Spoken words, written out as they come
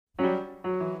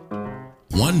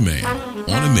One man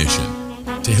on a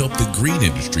mission to help the green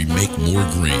industry make more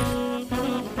green.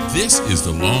 This is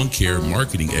the Lawn Care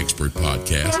Marketing Expert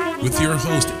Podcast with your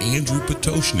host, Andrew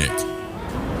Potoshnik.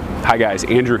 Hi guys,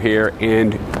 Andrew here,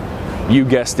 and you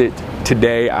guessed it,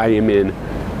 today I am in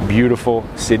beautiful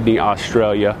Sydney,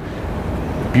 Australia.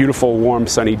 Beautiful, warm,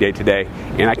 sunny day today,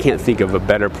 and I can't think of a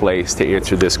better place to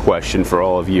answer this question for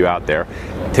all of you out there.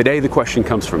 Today the question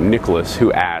comes from Nicholas,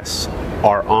 who asks,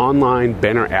 are online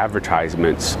banner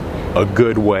advertisements a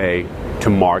good way to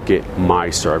market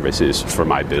my services for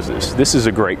my business? This is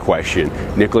a great question.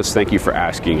 Nicholas, thank you for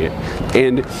asking it.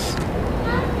 And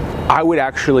I would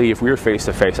actually, if we were face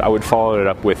to face, I would follow it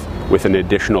up with an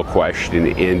additional question,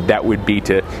 and that would be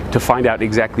to find out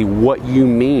exactly what you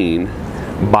mean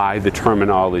by the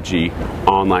terminology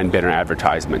online banner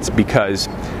advertisements, because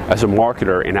as a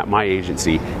marketer and at my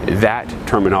agency, that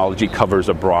terminology covers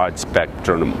a broad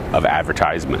spectrum of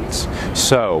advertisements.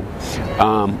 So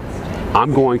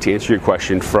I'm going to answer your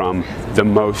question from the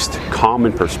most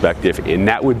common perspective, and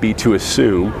that would be to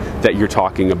assume that you're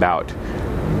talking about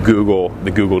Google,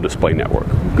 the Google Display Network,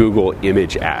 Google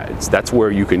Image Ads. That's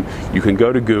where you can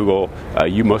go to Google.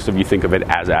 Most of you think of it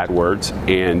as AdWords,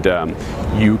 and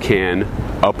you can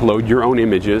upload your own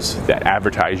images that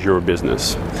advertise your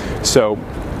business. So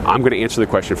I'm going to answer the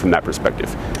question from that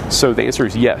perspective. So the answer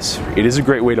is yes, it is a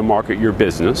great way to market your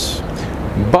business,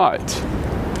 but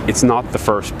it's not the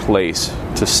first place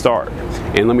to start.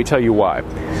 And let me tell you why.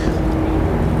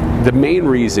 The main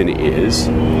reason is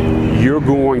you're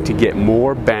going to get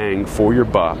more bang for your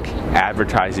buck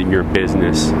advertising your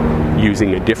business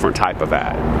using a different type of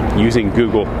ad, using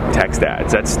Google text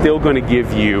ads. That's still going to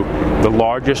give you the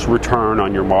largest return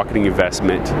on your marketing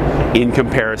investment in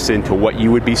comparison to what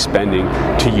you would be spending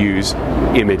to use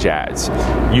image ads.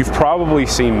 You've probably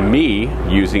seen me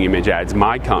using image ads.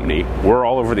 My company, we're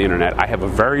all over the internet. I have a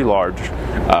very large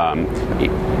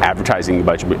advertising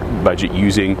budget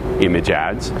using image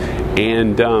ads,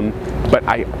 and but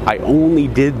I only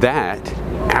did that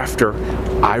after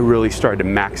I really started to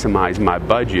maximize my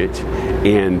budget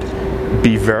and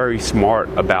be very smart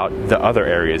about the other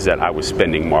areas that I was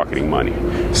spending marketing money.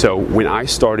 So when I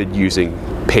started using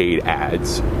paid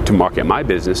ads to market my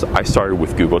business, I started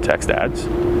with Google text ads,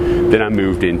 then I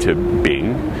moved into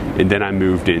Bing, and then I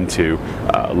moved into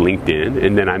LinkedIn,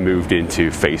 and then I moved into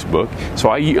Facebook. So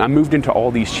I moved into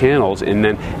all these channels, and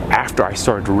then after I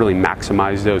started to really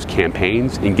maximize those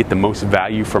campaigns and get the most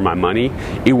value for my money,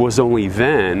 it was only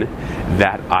then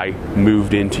that I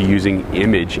moved into using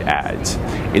image ads.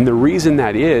 And the reason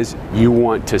that is, you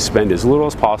want to spend as little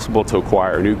as possible to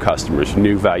acquire new customers,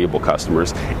 new valuable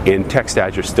customers, and text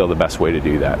ads are still the best way to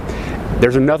do that.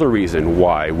 There's another reason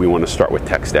why we want to start with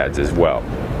text ads as well.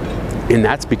 And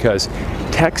that's because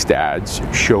text ads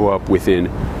show up within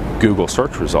Google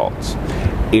search results,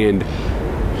 and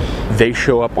they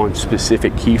show up on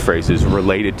specific key phrases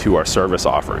related to our service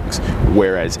offerings.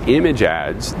 Whereas image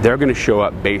ads, they're going to show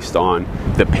up based on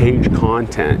the page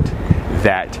content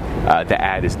that the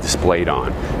ad is displayed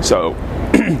on. So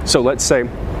let's say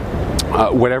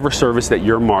whatever service that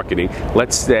you're marketing,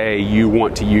 let's say you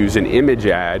want to use an image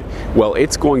ad, well,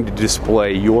 it's going to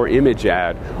display your image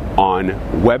ad on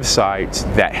websites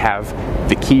that have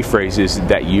the key phrases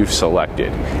that you've selected.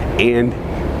 And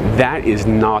that is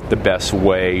not the best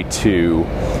way to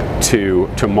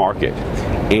market.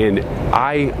 And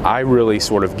I really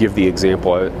sort of give the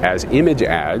example as image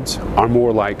ads are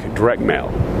more like direct mail,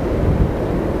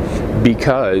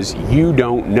 because you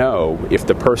don't know if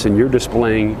the person you're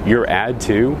displaying your ad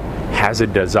to has a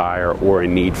desire or a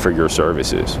need for your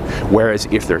services. Whereas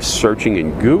if they're searching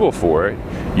in Google for it,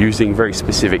 using very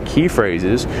specific key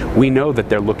phrases, we know that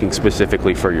they're looking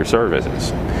specifically for your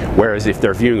services. Whereas if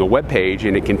they're viewing a web page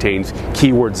and it contains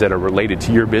keywords that are related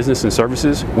to your business and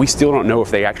services, we still don't know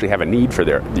if they actually have a need for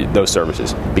those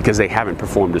services, because they haven't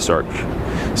performed a search.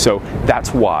 So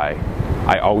that's why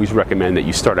I always recommend that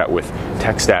you start out with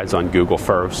text ads on Google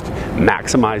first,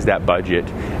 maximize that budget.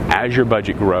 As your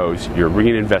budget grows, you're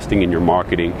reinvesting in your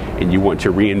marketing, and you want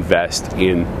to reinvest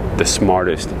in the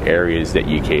smartest areas that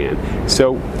you can.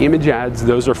 So image ads,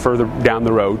 those are further down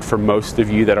the road for most of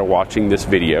you that are watching this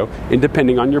video, and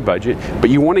depending on your budget,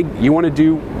 but you want to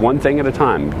do one thing at a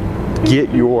time.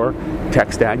 Get your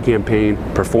text ad campaign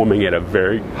performing at a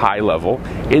very high level,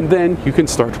 and then you can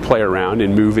start to play around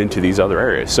and move into these other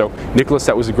areas. So Nicholas,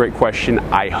 that was a great question.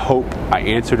 I hope I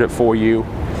answered it for you.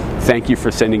 Thank you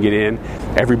for sending it in.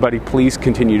 Everybody, please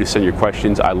continue to send your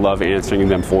questions. I love answering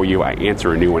them for you. I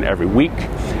answer a new one every week.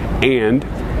 And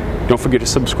don't forget to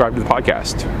subscribe to the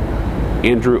podcast.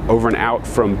 Andrew, over and out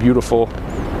from beautiful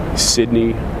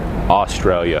Sydney,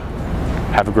 Australia.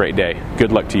 Have a great day.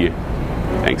 Good luck to you.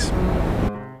 Thanks.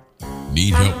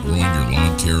 Need help growing your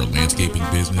lawn care or landscaping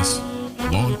business?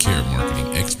 Lawn Care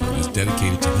Marketing Expert is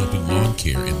dedicated to helping lawn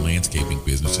care and landscaping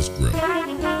businesses grow.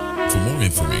 For more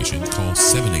information, call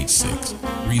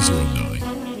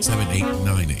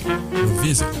 786-309-7898 or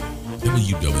visit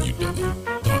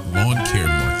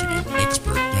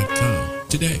www.lawncaremarketingexpert.com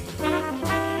today.